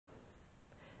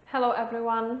Hello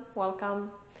everyone,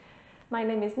 welcome. My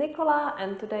name is Nicola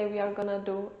and today we are gonna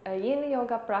do a yin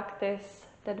yoga practice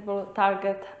that will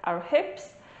target our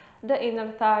hips, the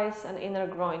inner thighs and inner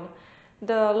groin.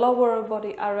 The lower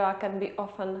body area can be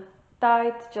often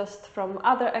tight just from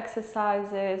other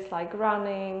exercises like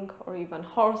running or even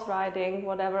horse riding,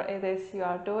 whatever it is you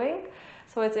are doing.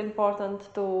 So it's important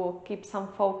to keep some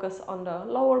focus on the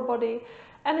lower body,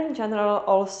 and in general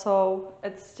also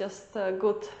it's just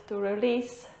good to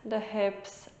release the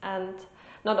hips, and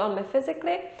not only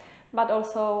physically but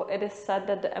also it is said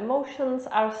that the emotions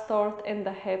are stored in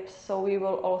the hips, so we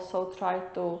will also try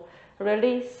to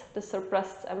release the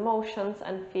suppressed emotions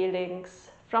and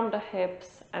feelings from the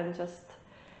hips and just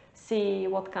see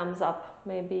what comes up.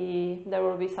 Maybe there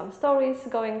will be some stories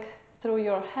going through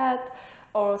your head,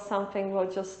 or something will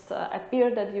just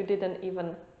appear that you didn't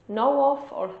even know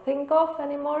of or think of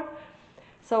anymore.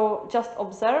 So just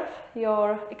observe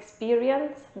your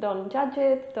experience, don't judge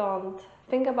it, don't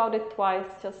think about it twice,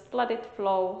 just let it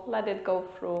flow, let it go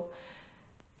through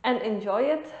and enjoy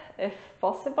it if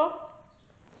possible.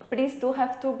 Please do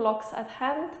have two blocks at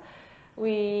hand.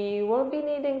 We will be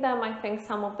needing them. I think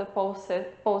some of the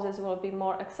poses will be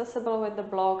more accessible with the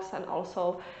blocks, and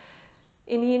also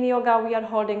in yin yoga we are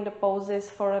holding the poses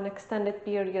for an extended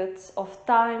periods of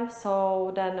time,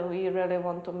 so then we really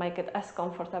want to make it as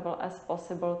comfortable as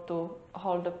possible to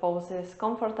hold the poses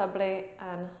comfortably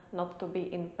and not to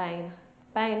be in pain.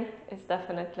 Pain is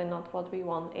definitely not what we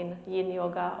want in yin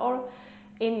yoga or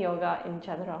in yoga in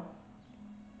general.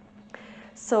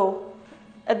 So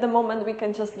at the moment we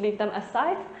can just leave them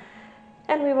aside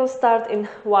and we will start in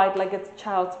wide-legged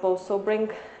child's pose. So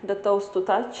bring the toes to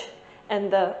touch and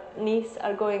the knees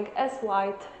are going as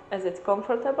wide as it's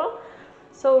comfortable.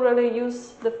 So really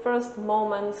use the first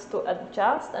moments to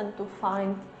adjust and to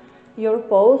find your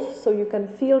pose, so you can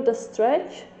feel the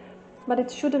stretch, but it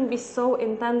shouldn't be so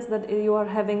intense that you are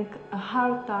having a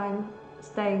hard time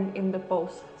staying in the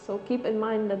pose. So keep in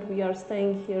mind that we are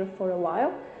staying here for a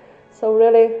while. So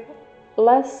really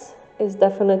less is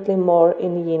definitely more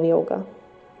in yin yoga.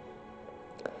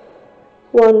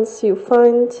 Once you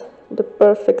find the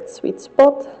perfect sweet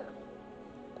spot,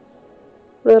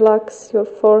 relax your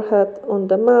forehead on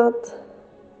the mat,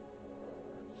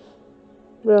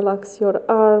 relax your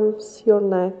arms, your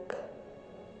neck,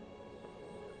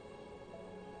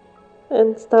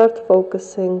 and start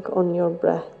focusing on your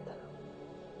breath.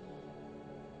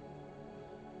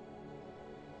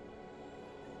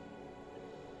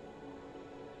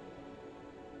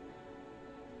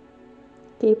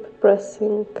 Keep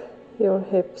pressing your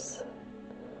hips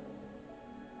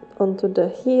onto the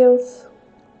heels,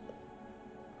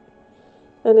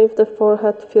 and if the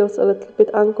forehead feels a little bit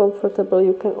uncomfortable,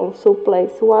 you can also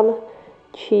place one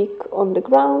cheek on the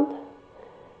ground,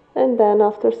 and then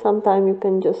after some time you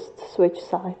can just switch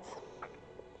sides.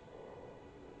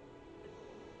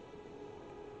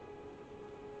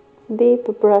 Deep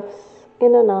breaths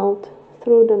in and out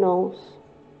through the nose.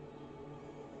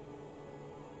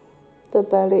 The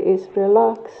belly is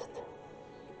relaxed,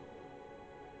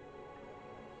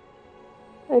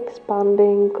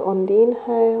 expanding on the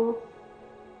inhale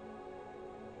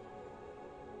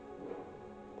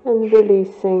and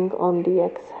releasing on the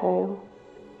exhale.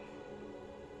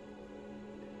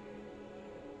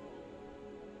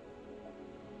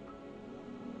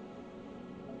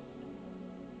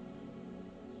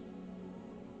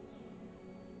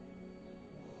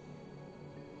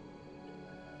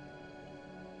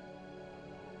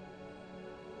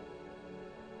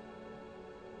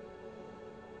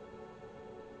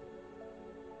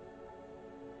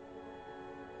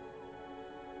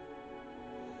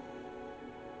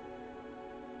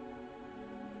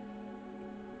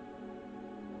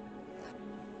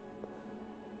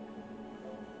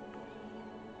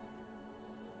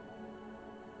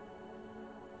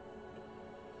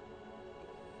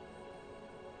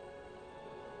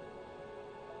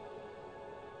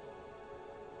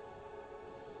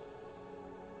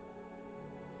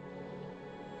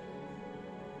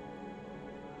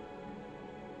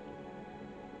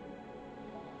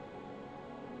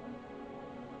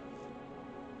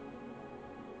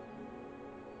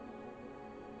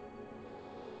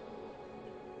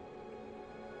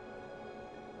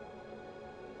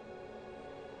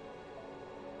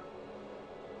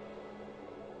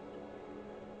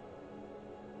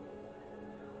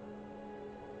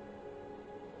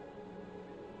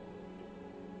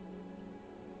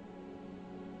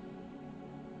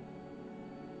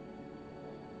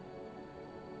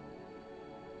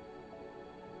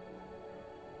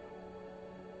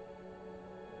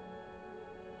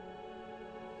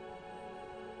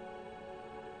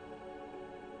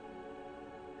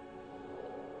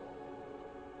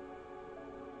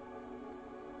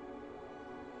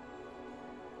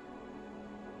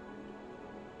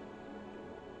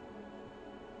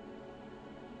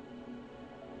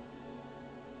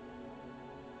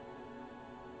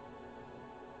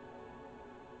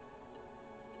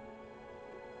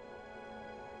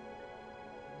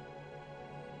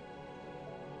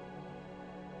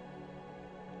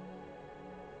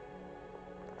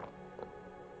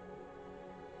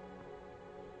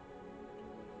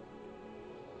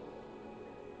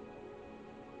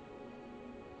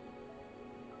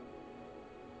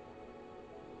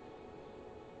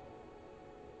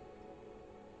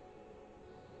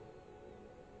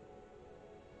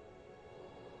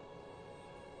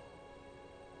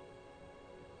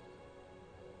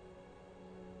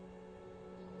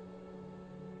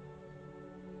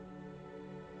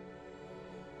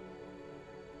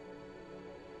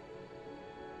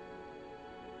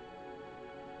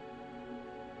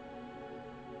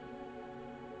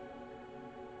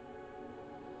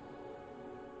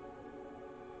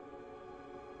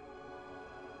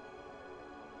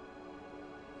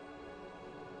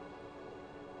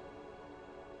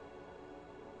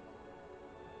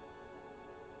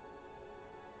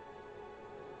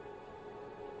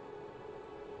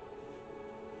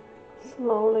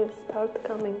 slowly start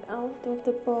coming out of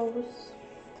the pose.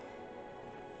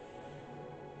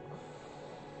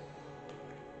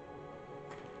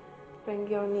 Bring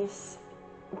your knees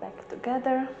back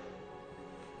together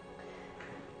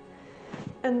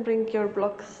and bring your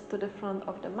blocks to the front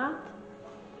of the mat.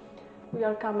 We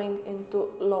are coming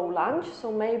into low lunge,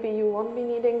 so maybe you won't be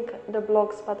needing the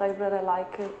blocks, but I really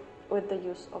like it with the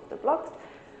use of the blocks.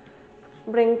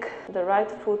 Bring the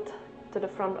right foot to the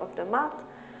front of the mat,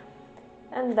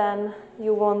 and then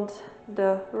you want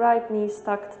the right knee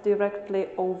stacked directly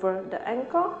over the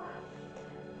ankle.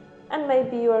 And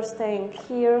maybe you are staying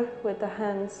here with the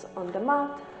hands on the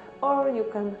mat, or you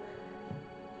can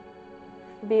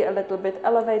be a little bit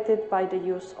elevated by the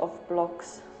use of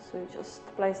blocks. So you just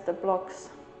place the blocks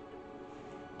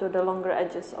to the longer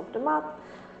edges of the mat.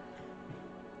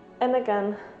 And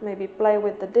again, maybe play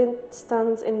with the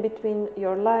distance in between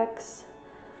your legs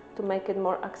to make it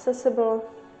more accessible.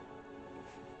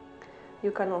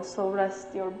 You can also rest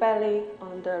your belly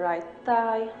on the right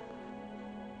thigh.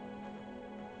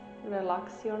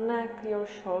 Relax your neck, your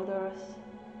shoulders,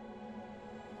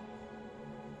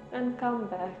 and come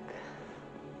back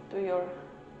to your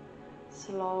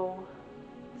slow,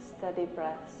 steady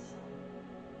breaths,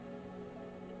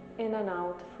 in and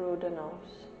out through the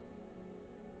nose.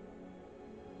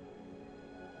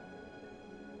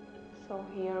 So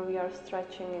here we are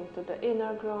stretching into the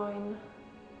inner groin,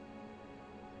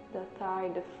 the thigh,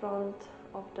 the front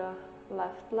of the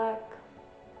left leg.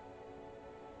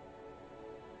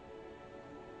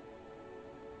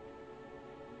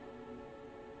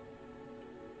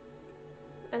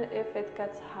 And if it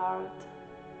gets hard,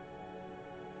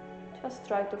 just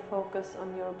try to focus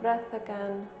on your breath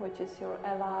again, which is your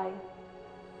ally.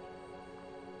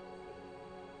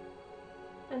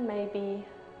 And maybe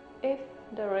if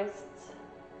the wrists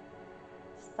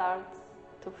start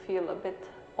to feel a bit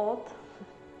odd,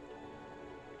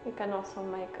 you can also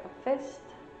make a fist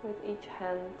with each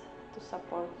hand to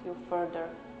support you further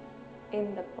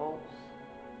in the pose.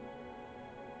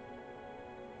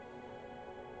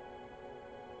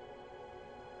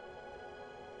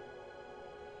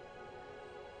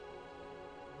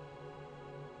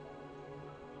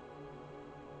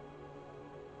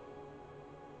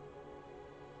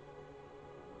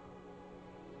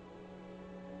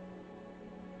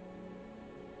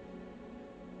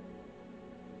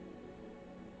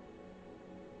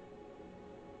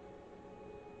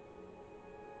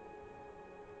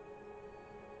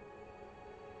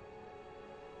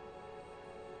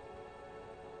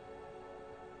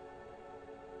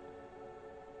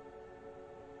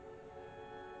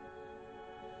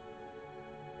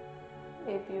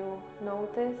 If you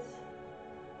notice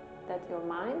that your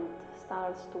mind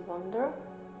starts to wander,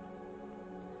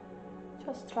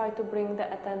 just try to bring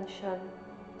the attention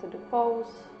to the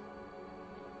pose,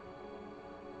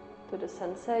 to the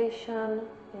sensation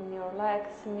in your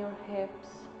legs, in your hips,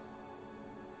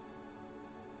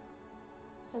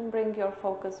 and bring your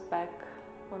focus back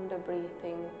on the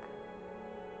breathing.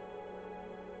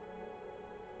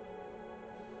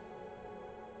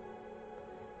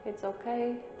 It's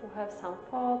okay to have some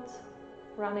thoughts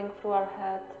running through our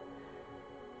head.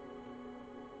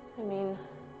 I mean,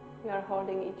 we are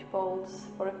holding each pose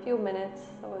for a few minutes,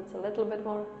 so it's a little bit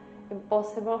more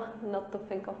impossible not to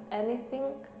think of anything.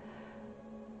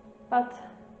 But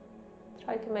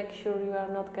try to make sure you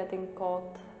are not getting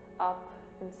caught up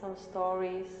in some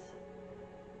stories,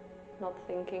 not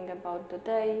thinking about the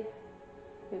day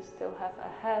you still have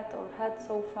ahead or had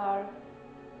so far.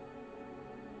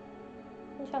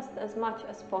 Just as much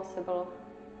as possible,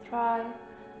 try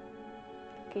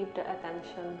to keep the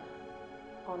attention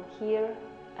on here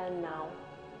and now,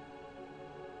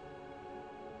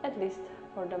 at least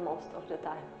for the most of the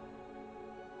time.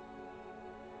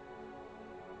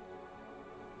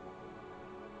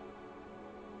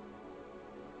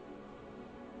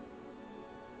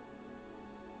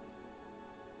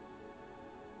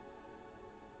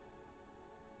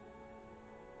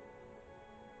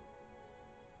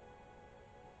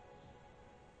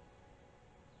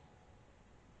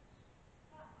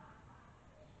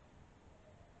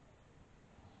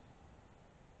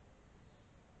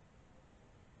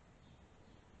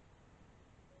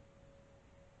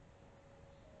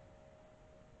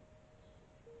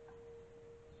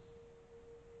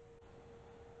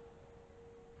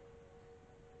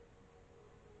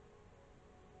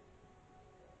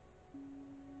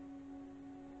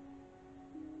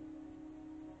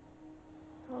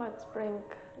 Let's bring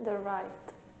the right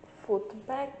foot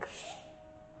back.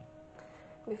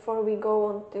 Before we go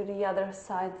on to the other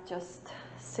side, just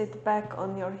sit back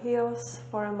on your heels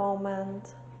for a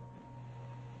moment.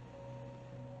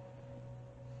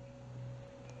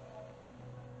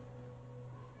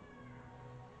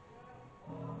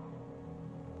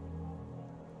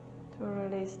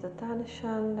 Release the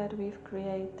tension that we've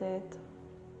created.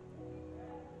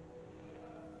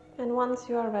 And once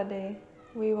you are ready,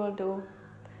 we will do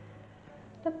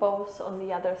the pose on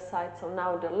the other side. So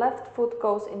now the left foot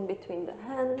goes in between the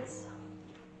hands.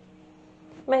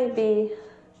 Maybe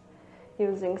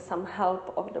using some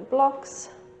help of the blocks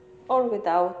or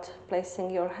without, placing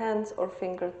your hands or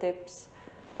fingertips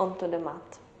onto the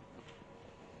mat.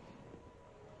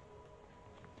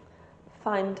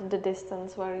 Find the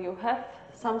distance where you have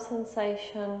some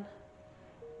sensation,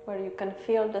 where you can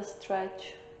feel the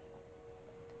stretch,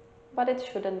 but it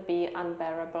shouldn't be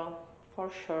unbearable, for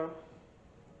sure.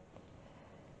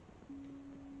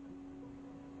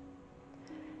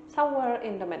 Somewhere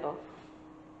in the middle.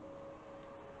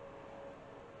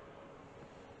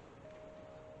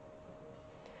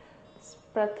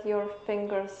 Spread your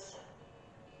fingers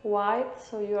wide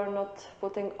so you are not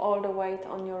putting all the weight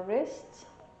on your wrists.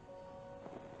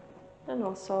 And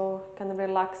also can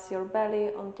relax your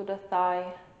belly onto the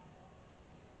thigh.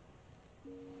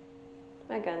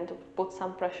 Again, to put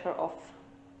some pressure off.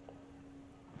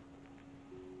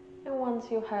 And once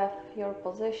you have your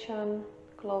position,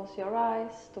 close your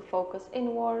eyes to focus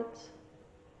inwards.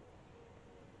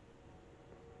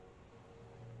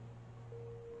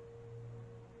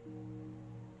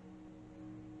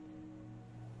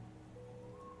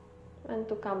 And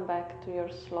to come back to your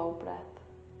slow breath.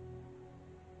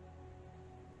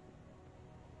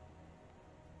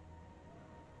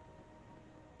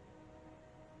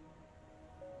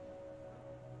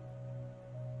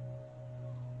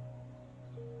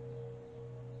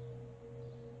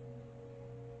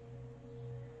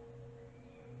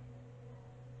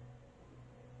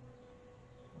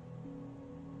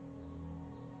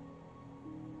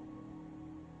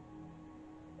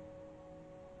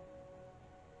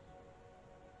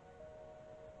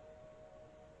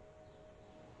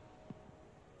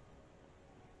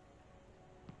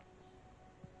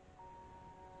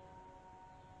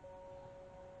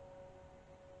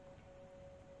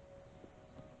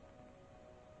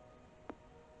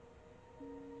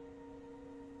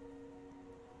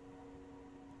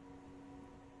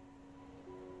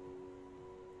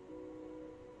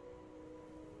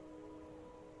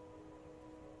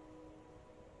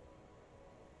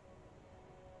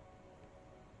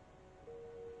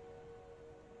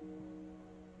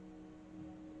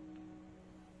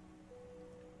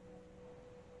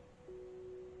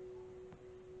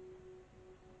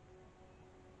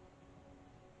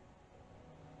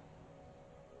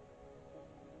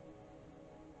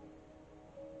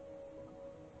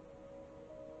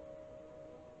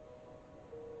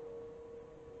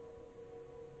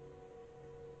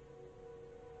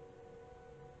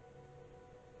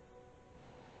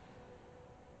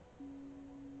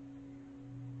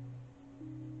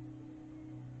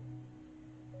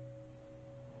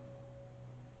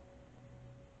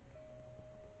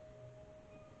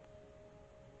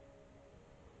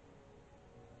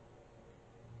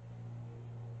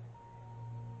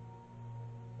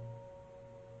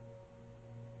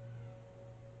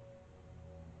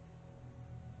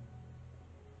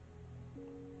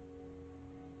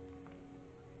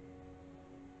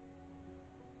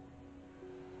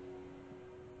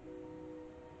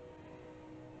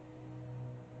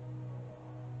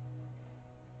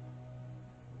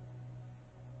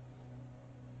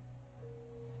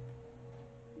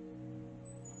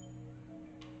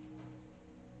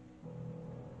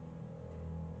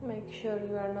 Make sure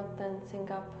you are not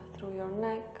tensing up through your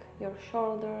neck, your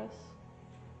shoulders.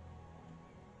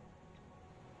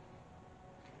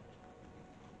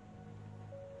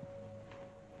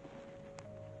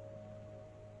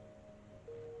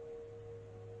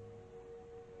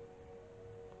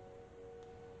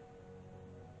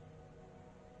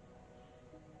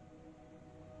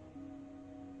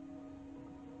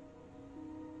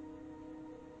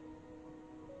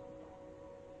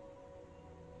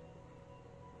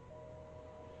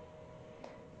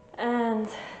 And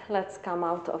let's come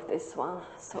out of this one.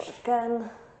 So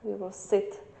again, we will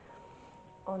sit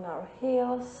on our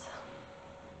heels.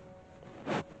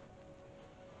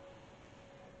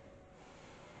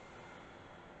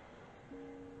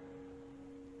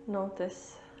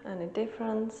 Notice any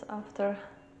difference after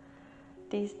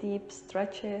these deep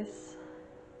stretches.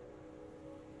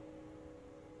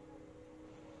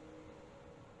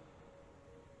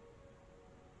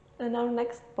 And our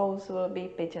next pose will be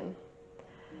pigeon.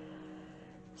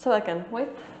 So again, with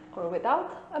or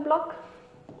without a block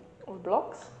or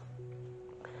blocks.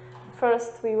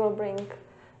 First, we will bring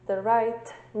the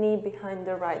right knee behind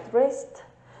the right wrist.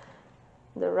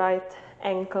 The right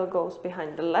ankle goes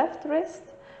behind the left wrist.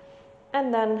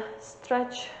 and then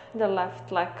stretch the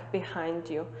left leg behind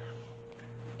you.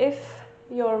 If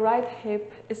your right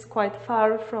hip is quite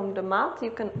far from the mat,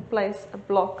 you can place a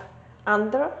block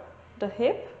under the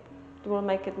hip. It will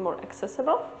make it more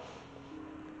accessible.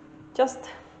 Just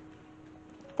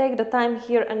take the time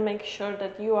here and make sure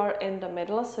that you are in the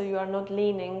middle, so you are not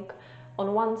leaning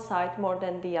on one side more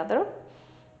than the other.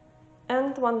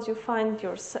 And once you find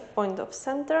your point of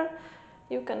center,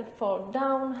 you can fall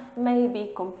down,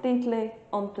 maybe completely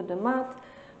onto the mat,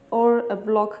 or a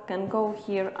block can go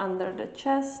here under the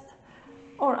chest,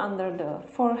 or under the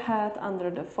forehead, under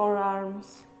the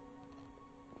forearms.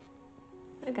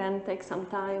 Again, take some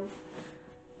time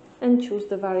and choose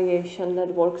the variation that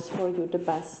works for you the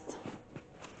best.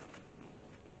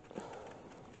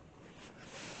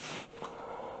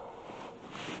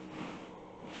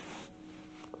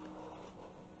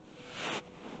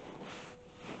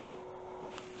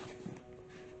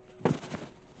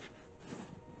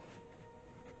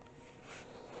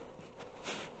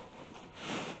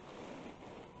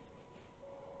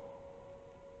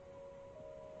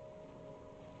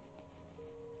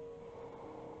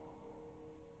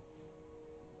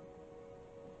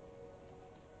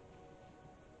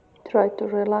 Try to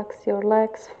relax your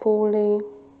legs fully,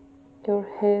 your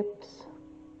hips,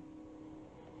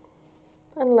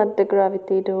 and let the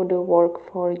gravity do the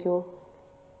work for you.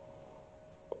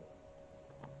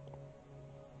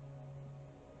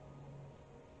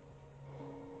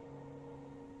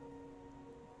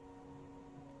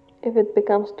 If it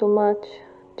becomes too much,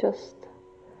 just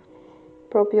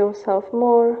prop yourself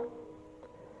more,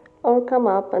 or come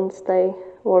up and stay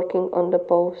working on the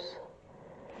pose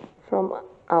from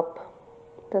up.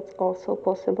 That's also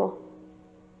possible.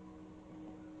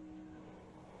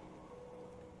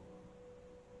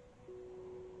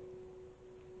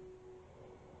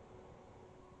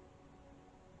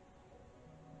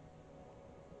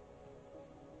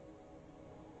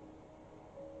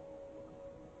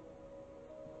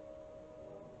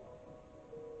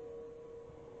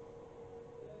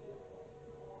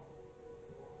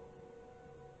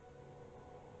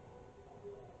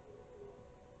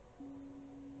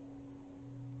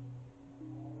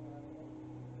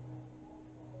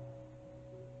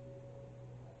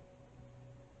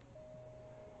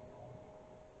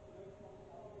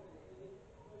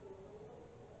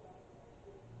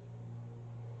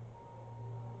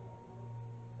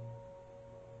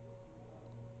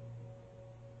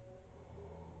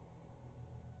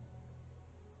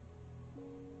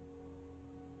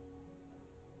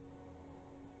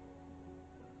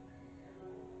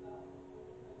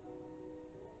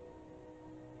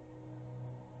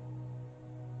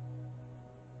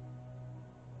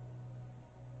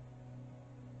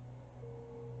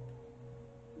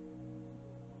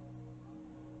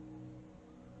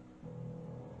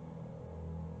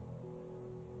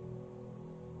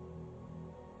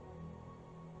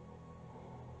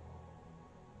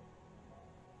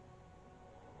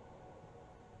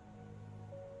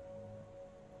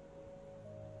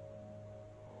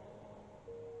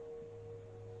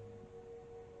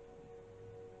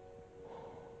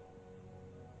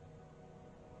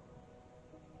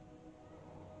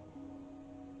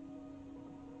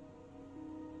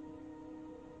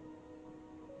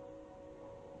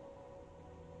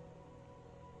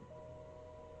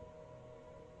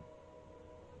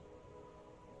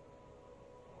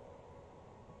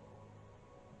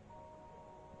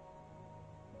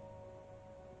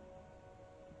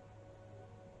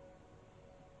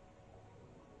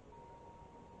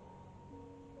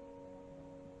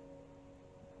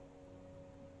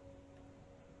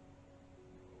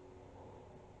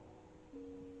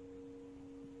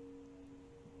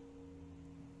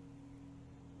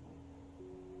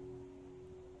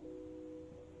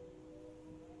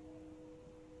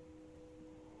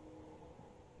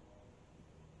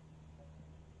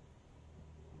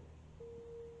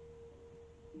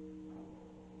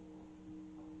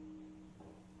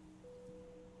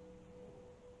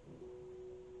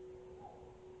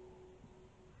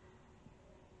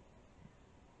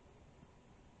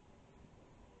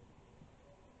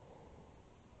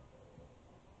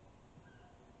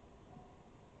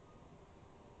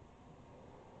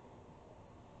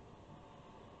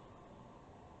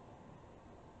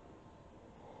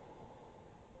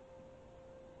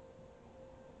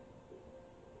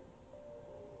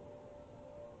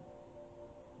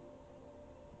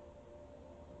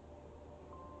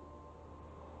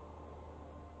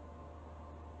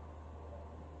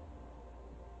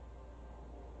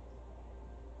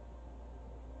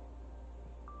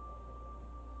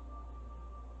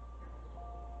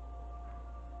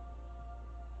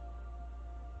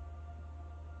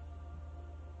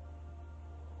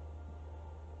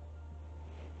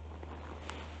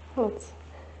 let's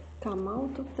come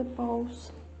out of the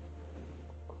pose.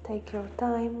 Take your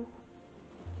time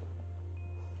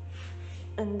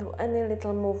and do any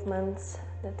little movements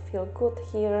that feel good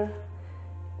here,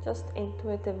 just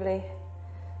intuitively.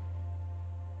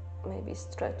 Maybe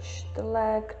stretch the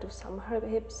leg, do some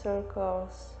hip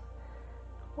circles,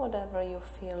 whatever you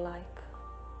feel like.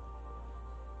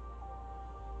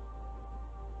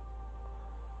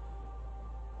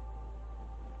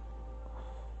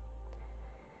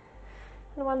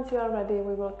 And once you are ready,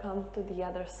 we will come to the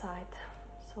other side.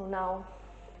 So now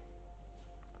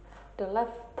the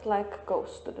left leg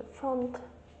goes to the front.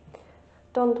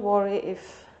 Don't worry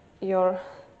if your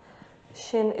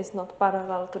shin is not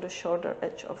parallel to the shoulder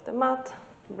edge of the mat.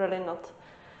 Really not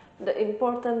the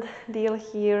important deal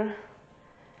here.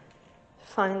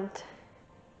 Find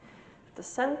the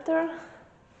center,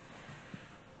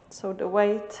 so the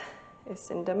weight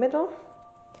is in the middle.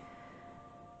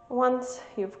 Once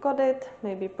you've got it,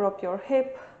 maybe prop your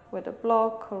hip with a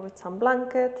block or with some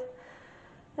blanket,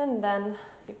 and then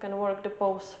you can work the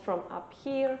pose from up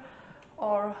here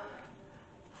or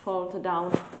fold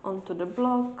down onto the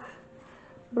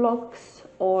blocks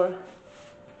or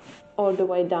all the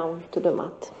way down to the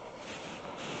mat.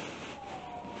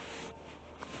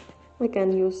 We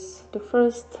can use the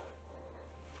first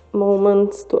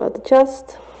moments to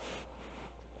adjust,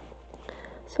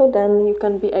 so then you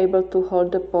can be able to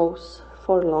hold the pose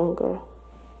for longer.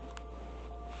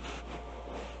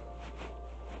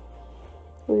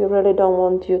 We really don't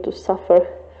want you to suffer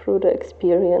through the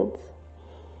experience.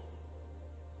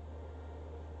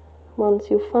 Once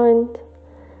you find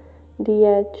the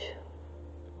edge,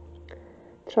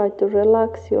 try to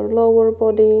relax your lower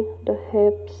body, the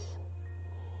hips,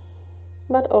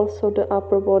 but also the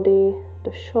upper body,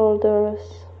 the shoulders.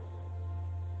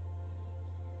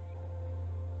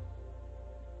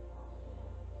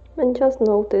 And just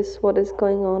notice what is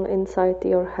going on inside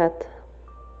your head.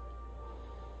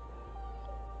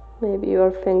 Maybe you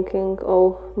are thinking,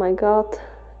 oh my God,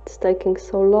 it's taking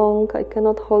so long, I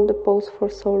cannot hold the pose for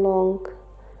so long.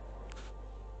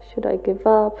 Should I give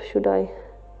up? Should I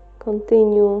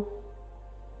continue?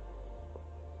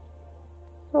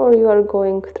 Or you are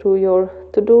going through your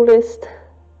to-do list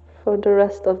for the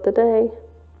rest of the day.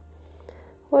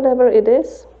 Whatever it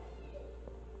is,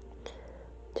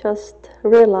 just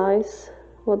realize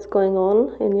what's going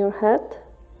on in your head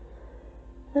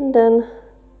and then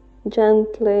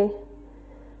gently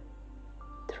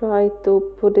try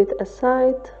to put it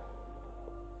aside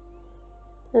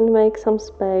and make some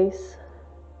space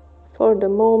for the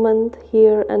moment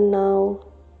here and now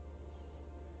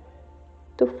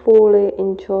to fully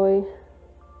enjoy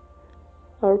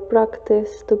our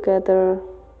practice together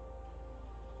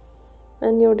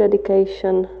and your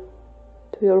dedication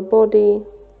to your body,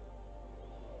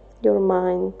 your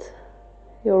mind,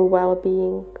 your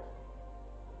well-being.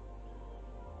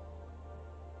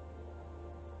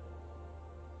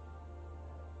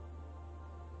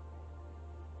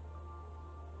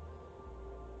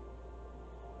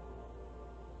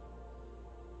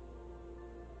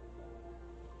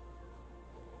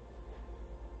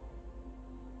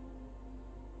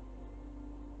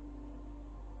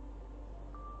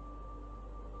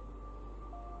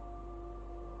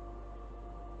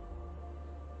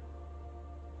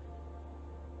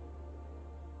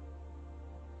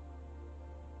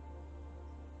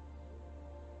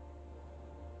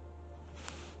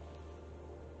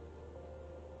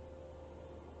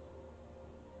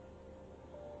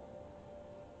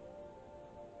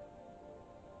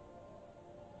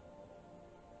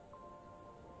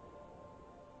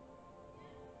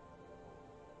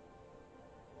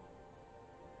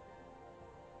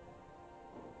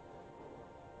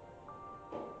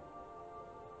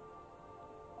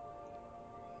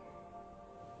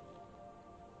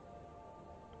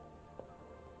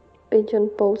 Pigeon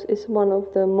pose is one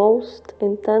of the most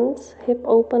intense hip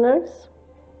openers,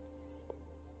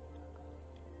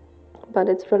 but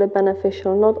it's really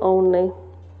beneficial not only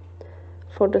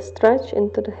for the stretch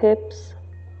into the hips,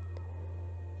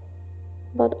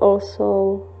 but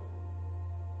also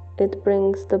it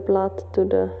brings the blood to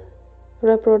the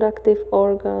reproductive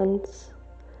organs,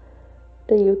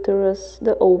 the uterus,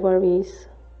 the ovaries,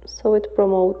 so it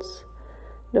promotes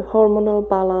the hormonal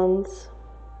balance,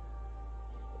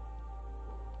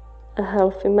 a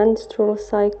healthy menstrual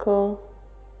cycle.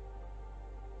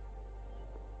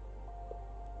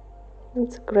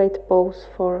 It's a great pose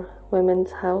for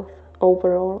women's health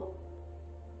overall.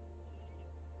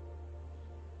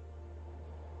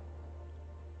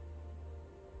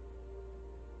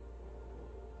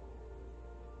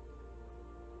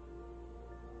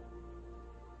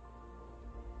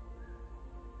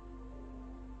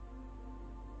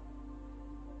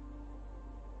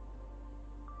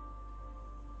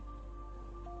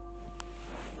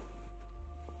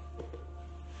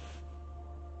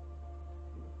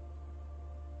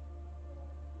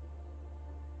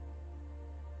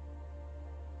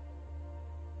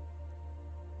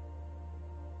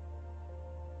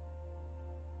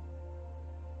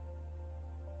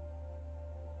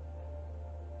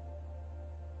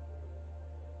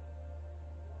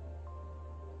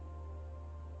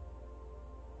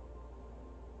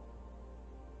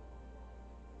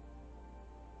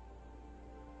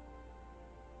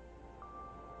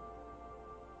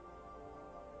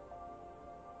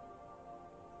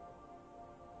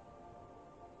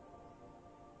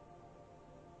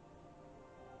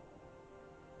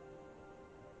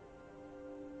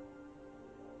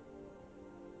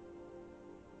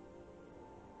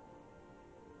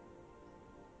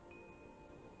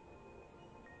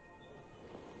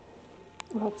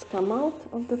 Let's come out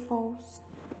of the pose.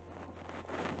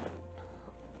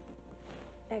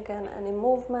 Again, any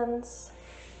movements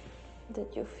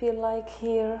that you feel like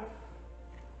here.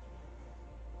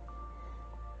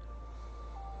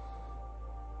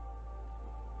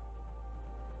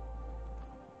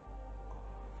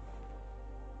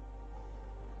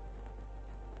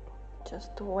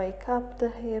 Just to wake up the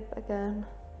hip again.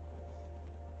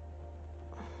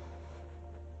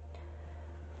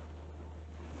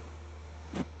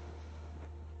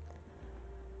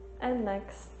 And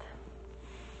next,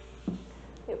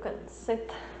 you can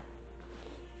sit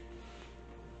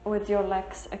with your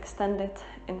legs extended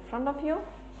in front of you.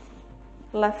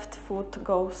 Left foot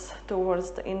goes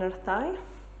towards the inner thigh.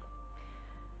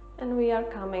 And we are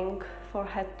coming for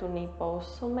head to knee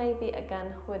pose. So maybe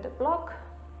again with a block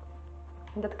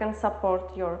that can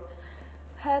support your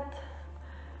head.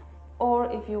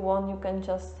 Or if you want, you can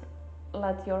just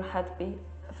let your head be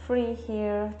free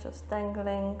here, just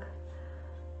dangling.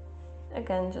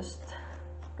 Again, just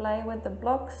play with the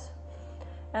blocks.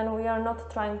 And we are not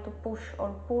trying to push or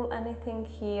pull anything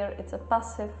here. It's a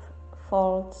passive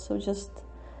fold, so just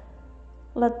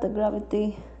let the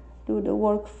gravity do the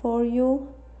work for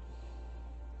you.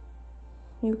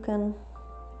 You can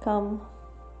come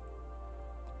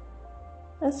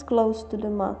as close to the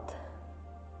mat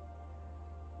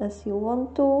as you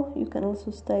want to. You can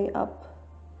also stay up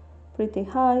pretty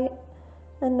high,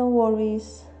 and no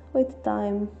worries, with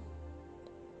time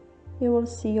you will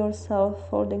see yourself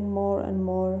folding more and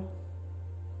more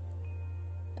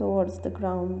towards the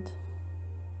ground.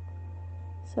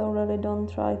 So really don't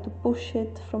try to push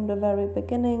it from the very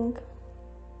beginning.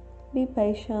 Be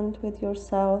patient with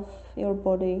yourself, your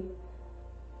body,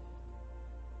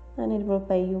 and it will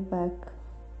pay you back.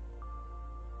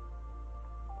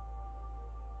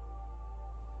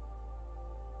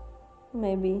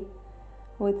 Maybe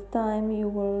with time you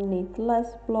will need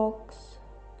less blocks,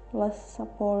 less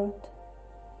support,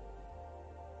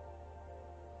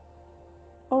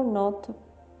 or not,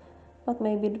 but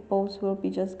maybe the pose will be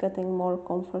just getting more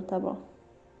comfortable.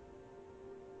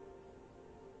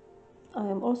 I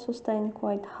am also staying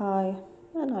quite high,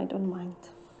 and I don't mind.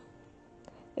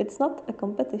 It's not a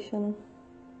competition.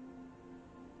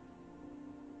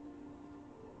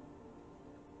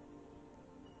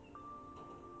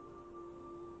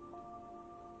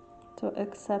 So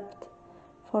except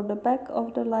for the back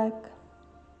of the leg,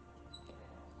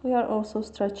 we are also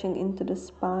stretching into the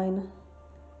spine,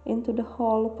 into the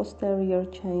whole posterior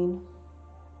chain.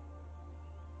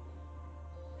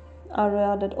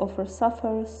 Area that often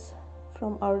suffers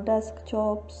from our desk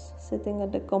jobs, sitting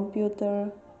at the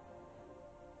computer,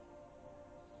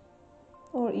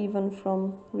 or even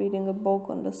from reading a book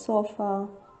on the sofa,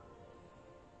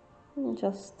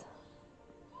 just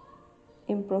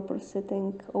improper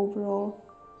sitting overall.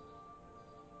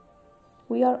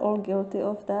 We are all guilty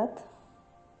of that,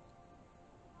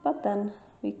 but then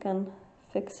we can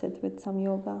fix it with some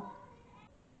yoga.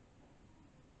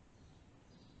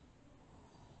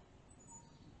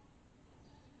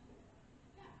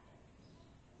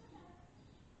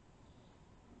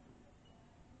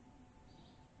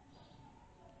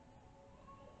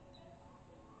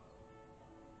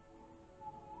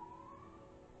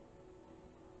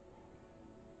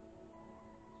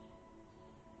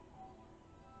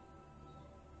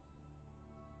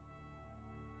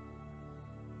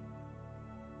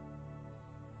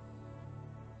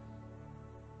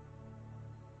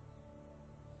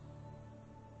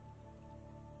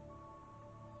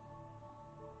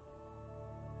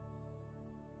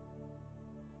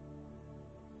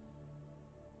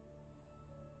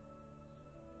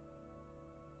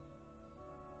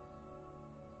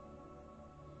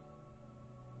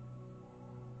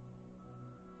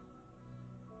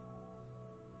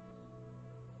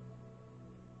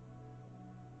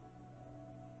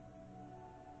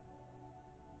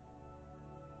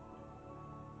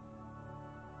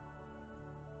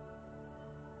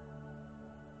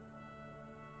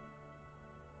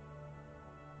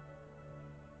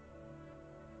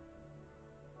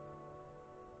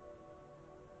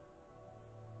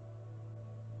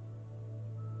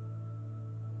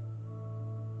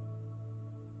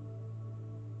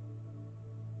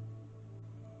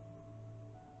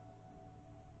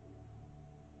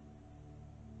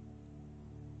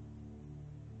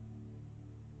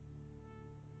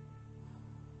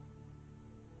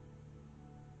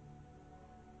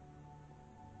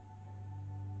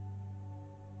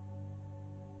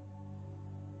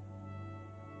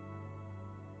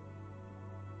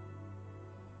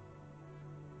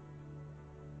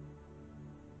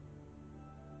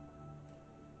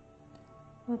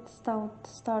 Let's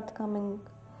start coming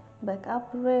back up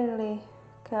really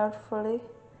carefully.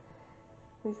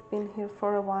 We've been here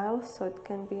for a while, so it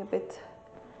can be a bit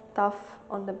tough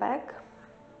on the back.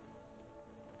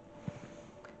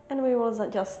 And we will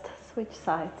just switch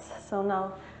sides. So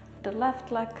now the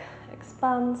left leg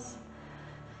expands,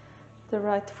 the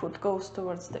right foot goes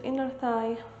towards the inner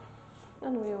thigh,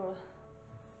 and we will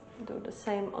do the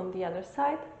same on the other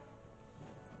side.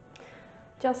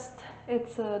 Just,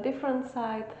 it's a different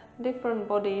side, different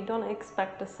body. Don't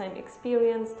expect the same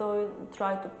experience. Don't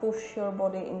try to push your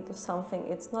body into something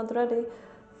it's not ready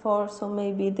for. So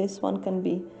maybe this one can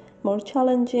be more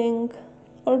challenging,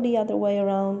 or the other way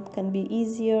around can be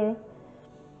easier.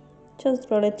 Just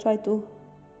really try to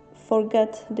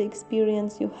forget the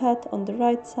experience you had on the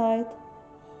right side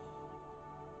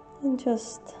and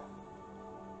just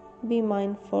be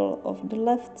mindful of the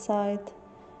left side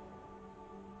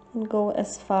and go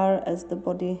as far as the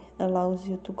body allows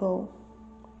you to go.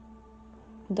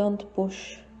 Don't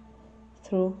push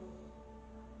through.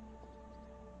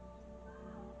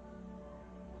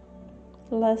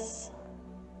 Less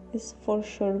is for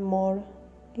sure more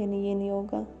in Yin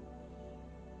Yoga.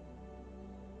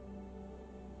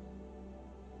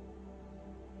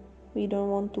 We don't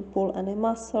want to pull any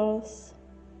muscles,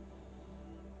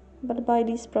 but by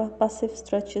these passive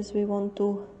stretches we want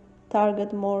to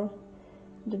target more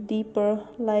the deeper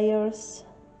layers,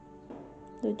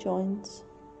 the joints.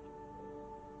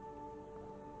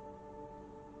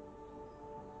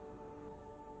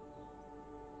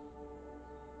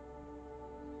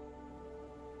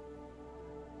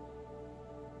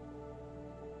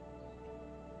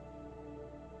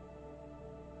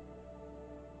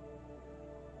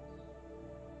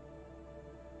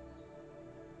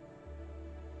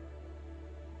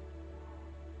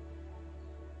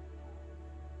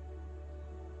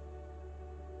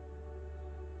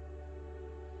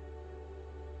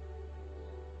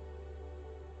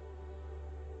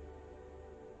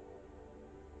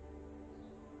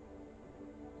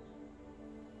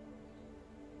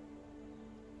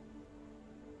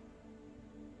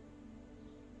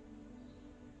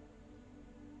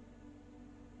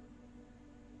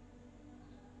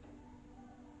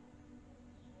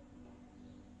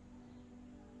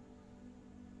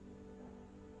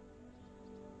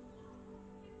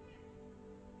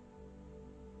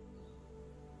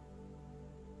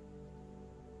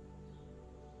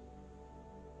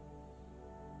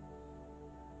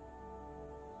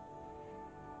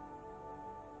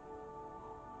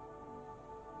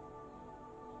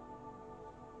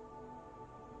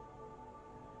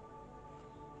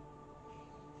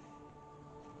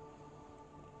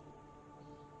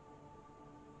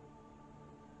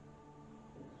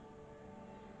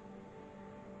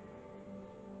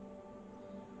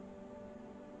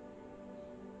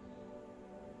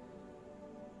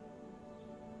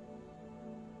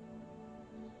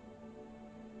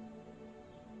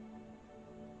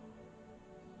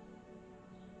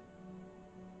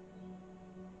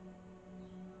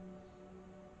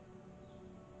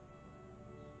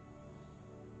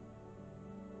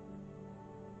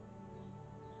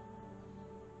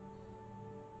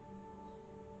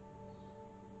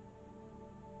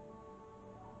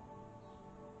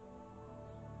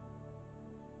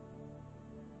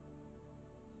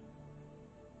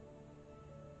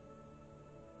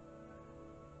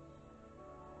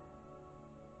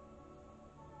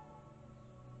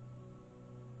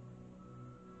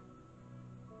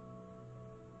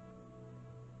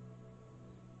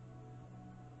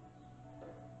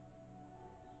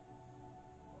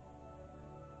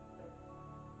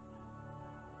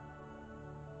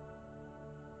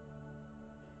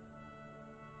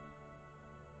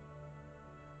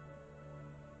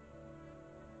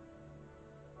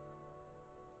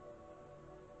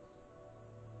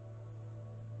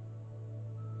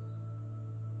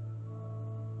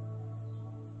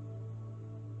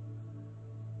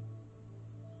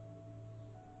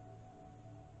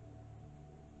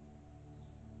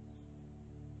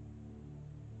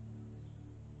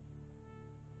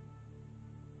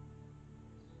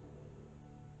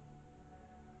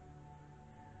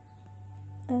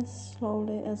 As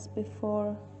slowly as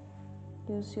before,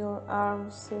 use your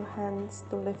arms, your hands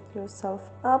to lift yourself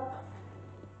up.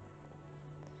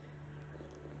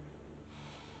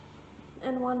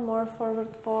 And one more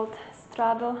forward fold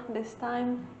straddle this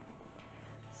time.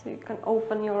 So you can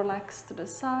open your legs to the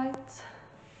sides,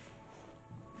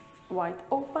 wide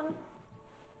open.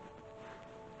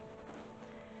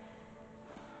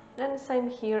 And same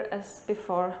here as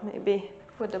before, maybe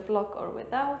with a block or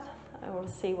without. I will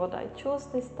see what I choose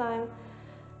this time.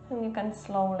 And you can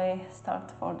slowly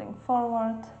start folding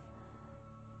forward.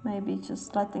 Maybe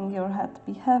just letting your head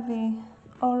be heavy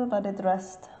or let it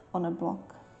rest on a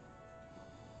block.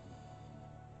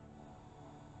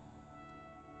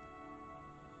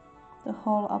 The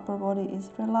whole upper body is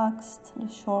relaxed, the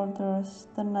shoulders,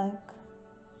 the neck,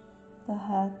 the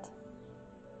head.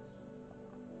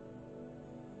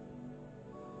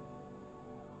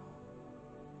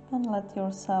 And let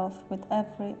yourself, with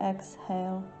every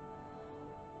exhale,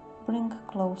 bring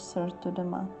closer to the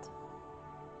mat.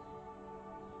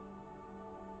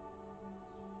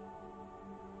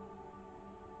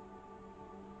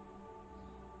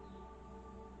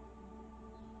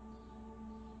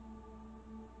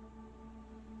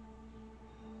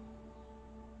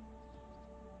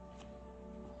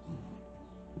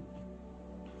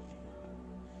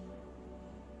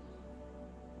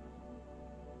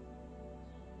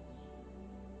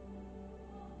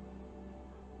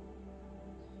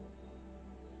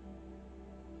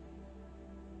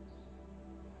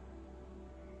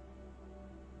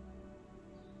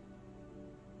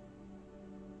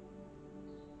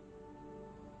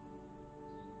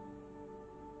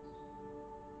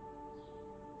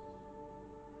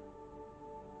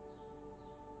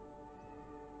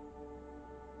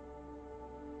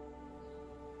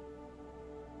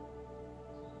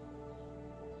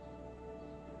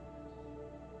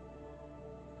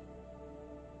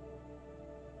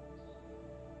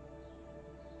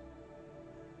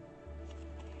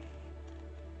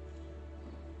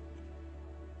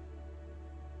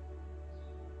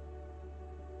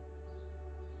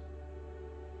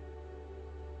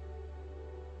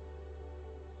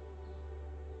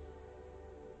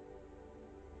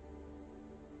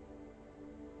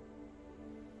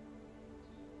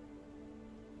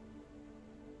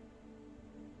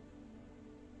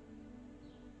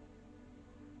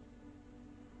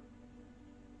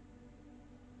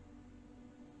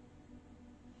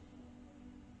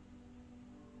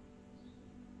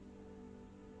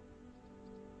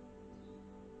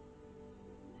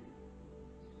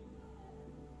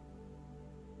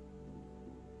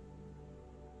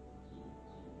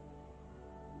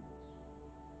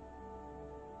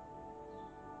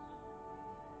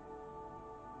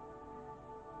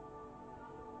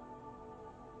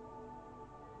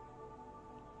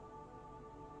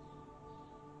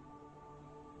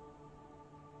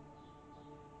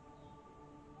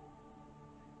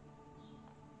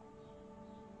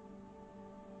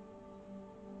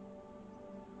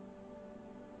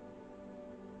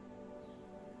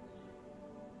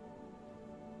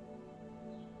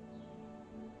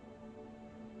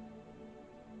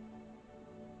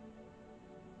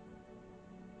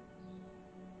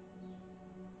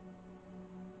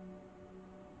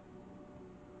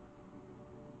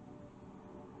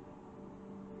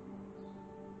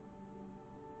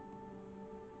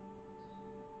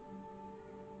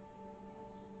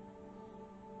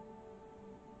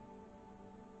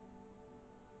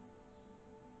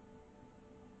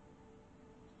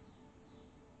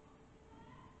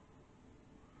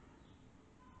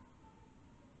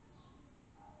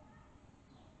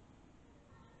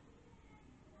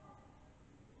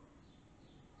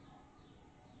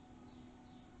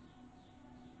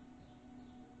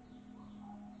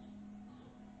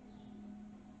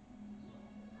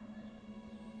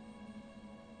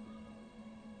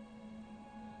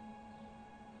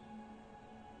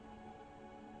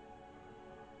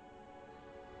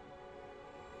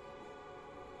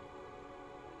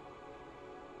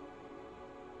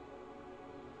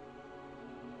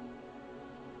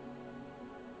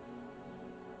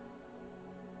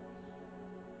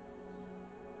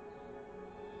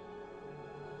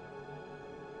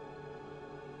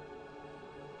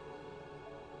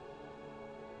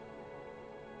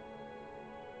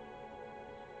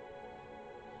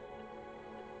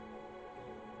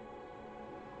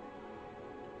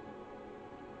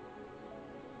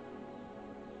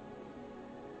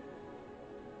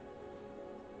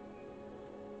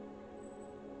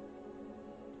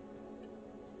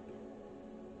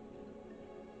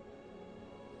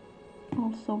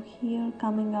 Also here,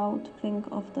 coming out, think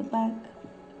of the back.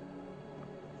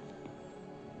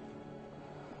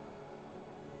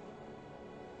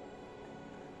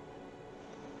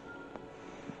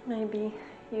 Maybe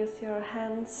use your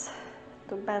hands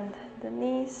to bend the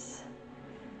knees.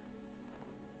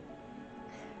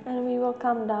 And we will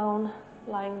come down,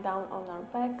 lying down on our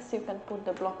backs. You can put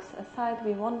the blocks aside,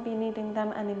 we won't be needing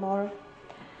them anymore.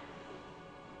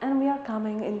 And we are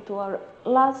coming into our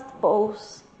last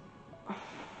pose,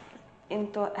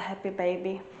 into a happy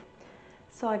baby.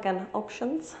 So again,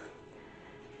 options.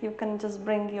 You can just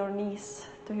bring your knees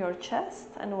to your chest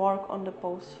and work on the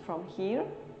pose from here.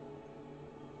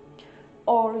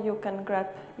 or you can grab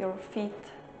your feet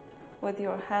with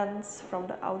your hands from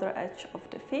the outer edge of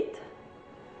the feet,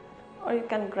 or you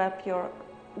can grab your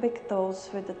big toes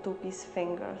with the two-piece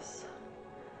fingers.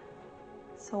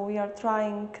 So we are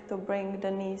trying to bring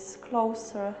the knees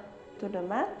closer to the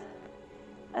mat,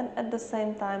 and at the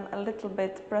same time a little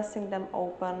bit pressing them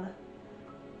open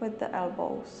with the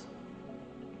elbows.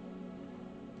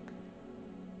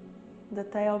 The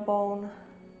tailbone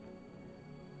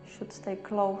should stay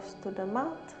close to the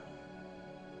mat,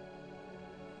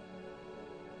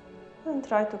 and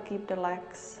try to keep the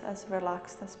legs as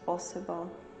relaxed as possible.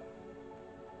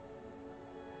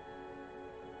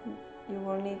 You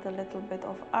will need a little bit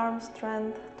of arm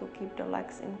strength to keep the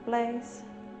legs in place,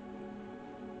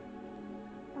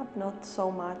 but not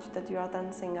so much that you are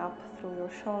tensing up through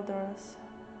your shoulders.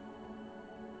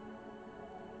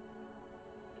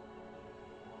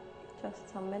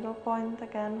 Just some middle point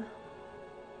again.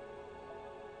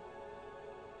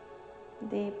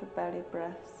 Deep belly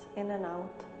breaths in and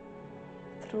out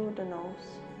through the nose.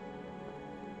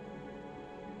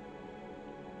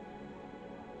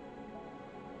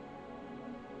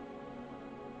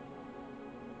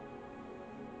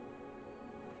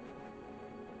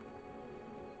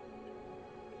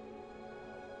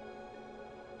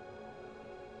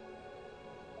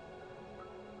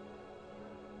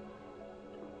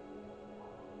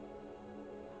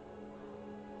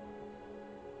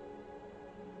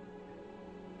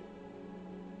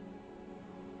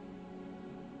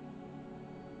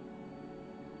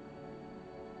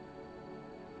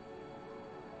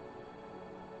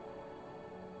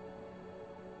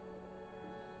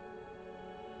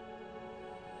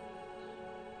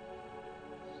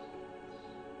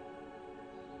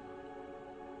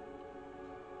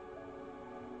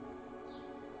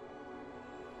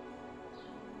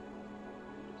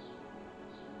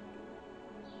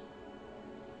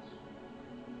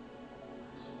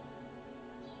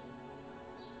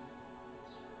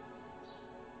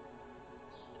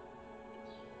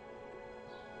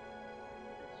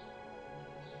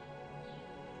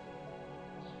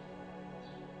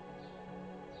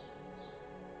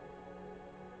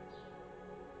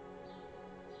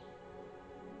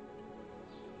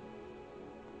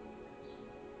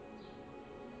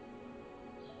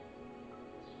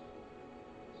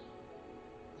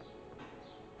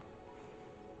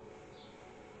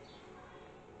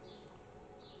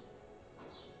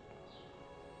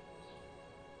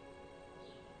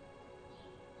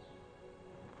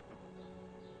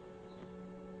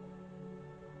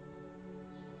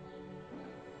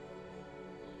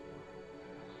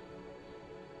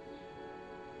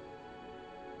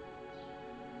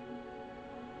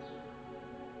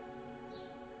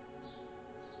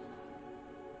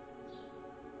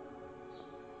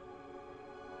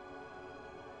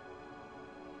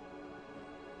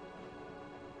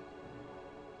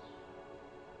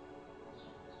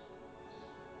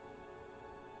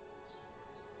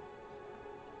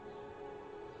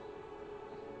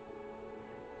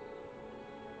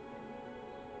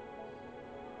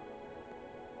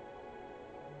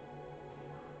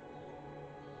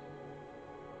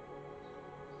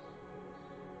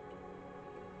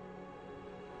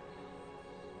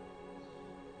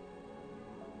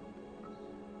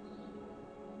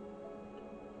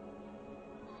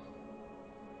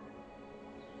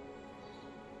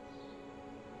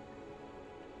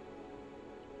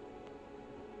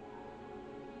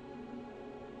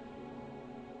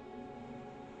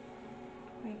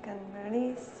 We can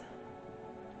release.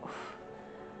 Oof.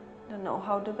 Don't know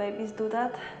how the babies do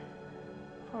that.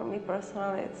 For me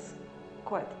personally, it's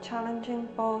quite a challenging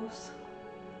pose.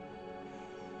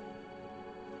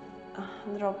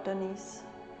 Drop the knees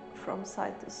from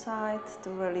side to side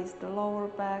to release the lower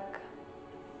back.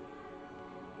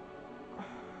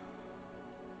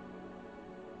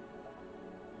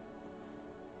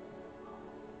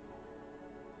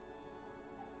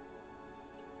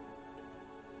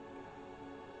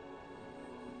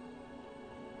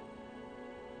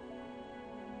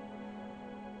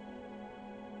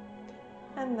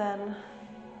 And then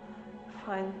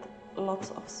find lots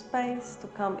of space to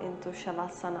come into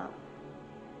Shavasana.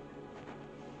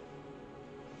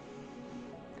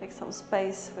 Take some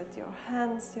space with your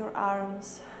hands, your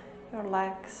arms, your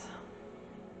legs,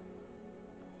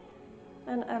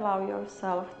 and allow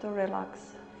yourself to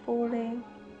relax fully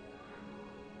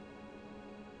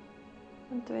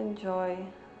and to enjoy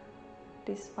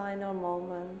these final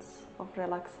moments of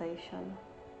relaxation.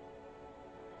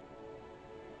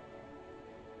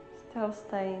 Still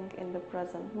staying in the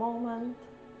present moment.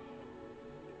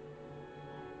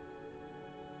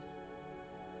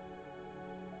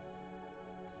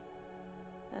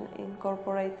 and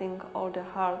incorporating all the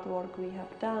hard work we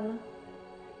have done.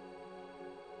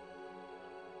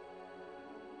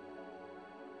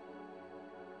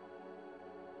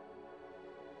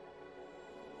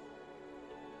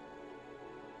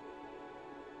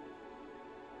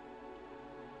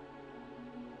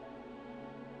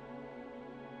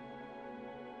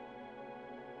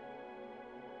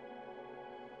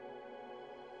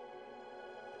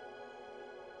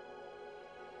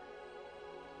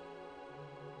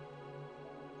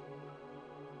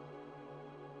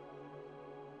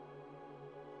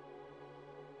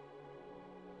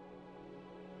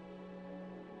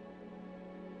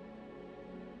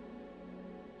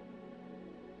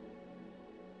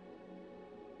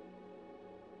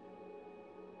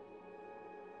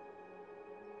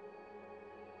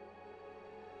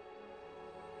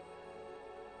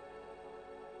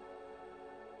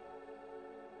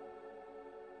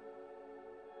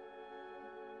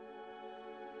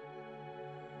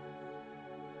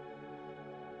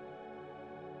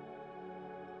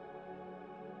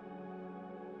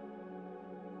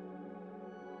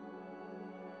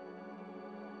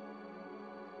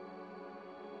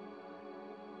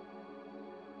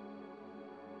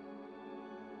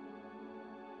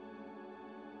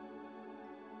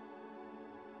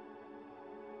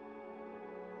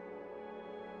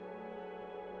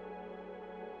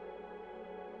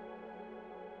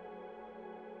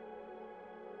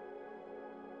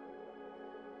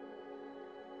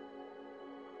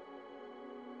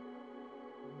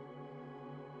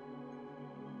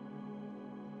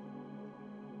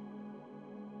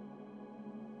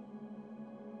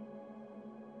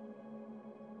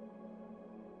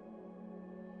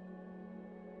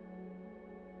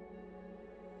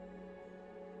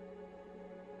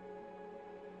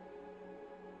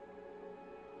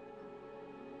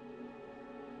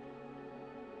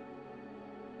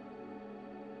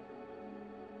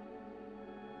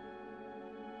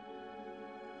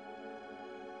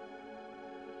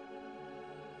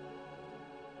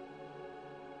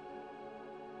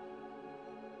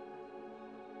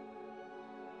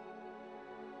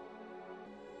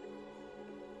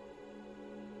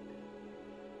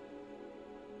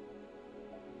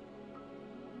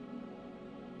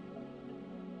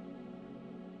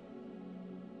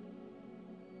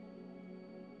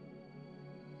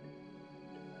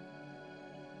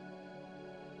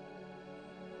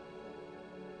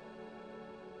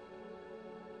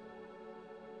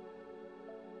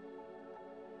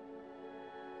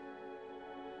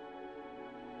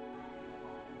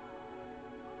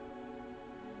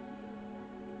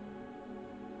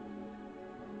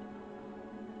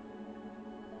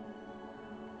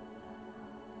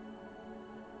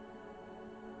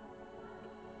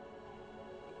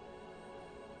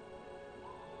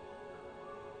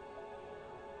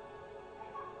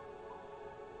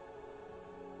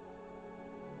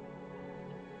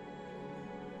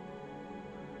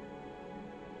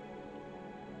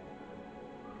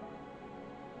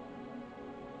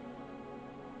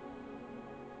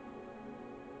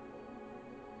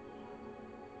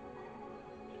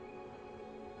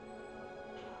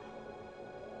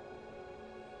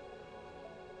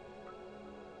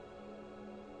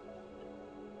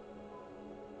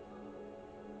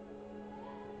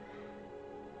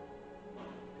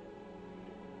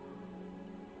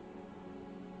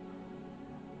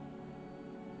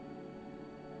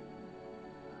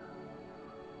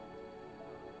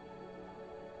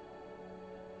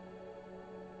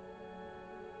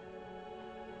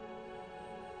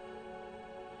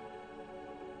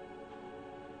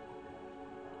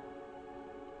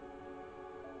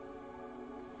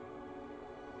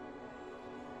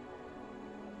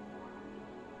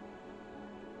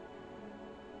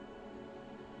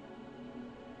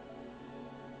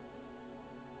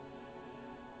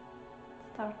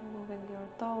 Start moving your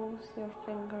toes, your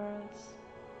fingers,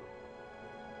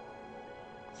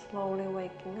 slowly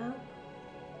waking up.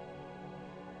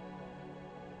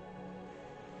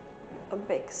 A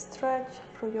big stretch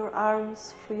through your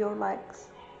arms, through your legs.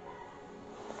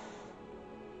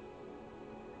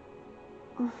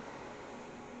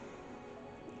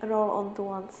 Roll onto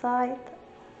one side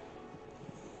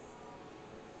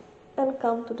and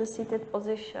come to the seated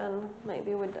position,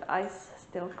 maybe with the eyes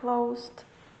still closed.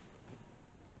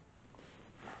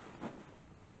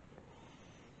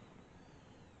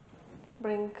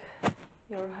 Bring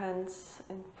your hands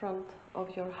in front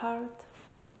of your heart.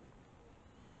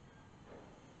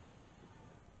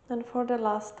 And for the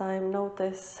last time,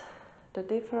 notice the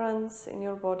difference in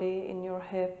your body, in your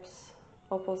hips,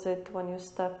 opposite when you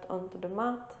stepped onto the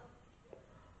mat.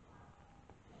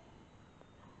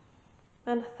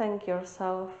 And thank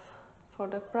yourself for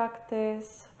the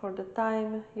practice, for the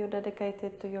time you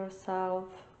dedicated to yourself.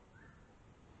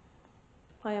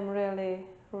 I am really,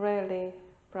 really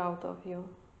proud of you.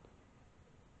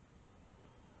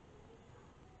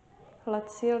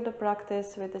 Let's seal the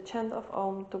practice with the chant of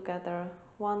Om together,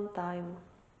 one time.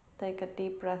 Take a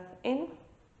deep breath in.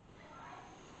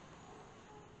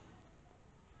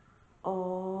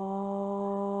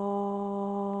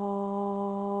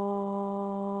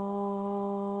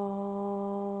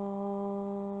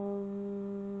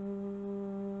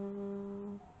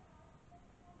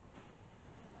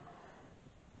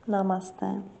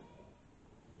 Namaste.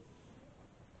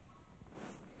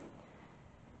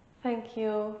 Thank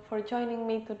you for joining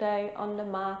me today on the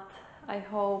mat. I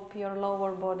hope your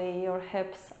lower body, your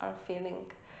hips are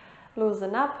feeling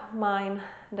loosen up. Mine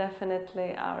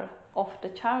definitely are off the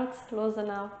charts, loosen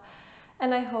up.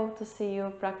 And I hope to see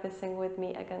you practicing with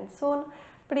me again soon.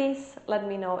 Please let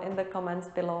me know in the comments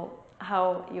below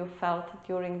how you felt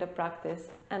during the practice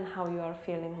and how you are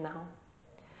feeling now.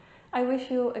 I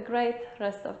wish you a great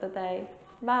rest of the day.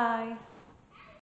 Bye!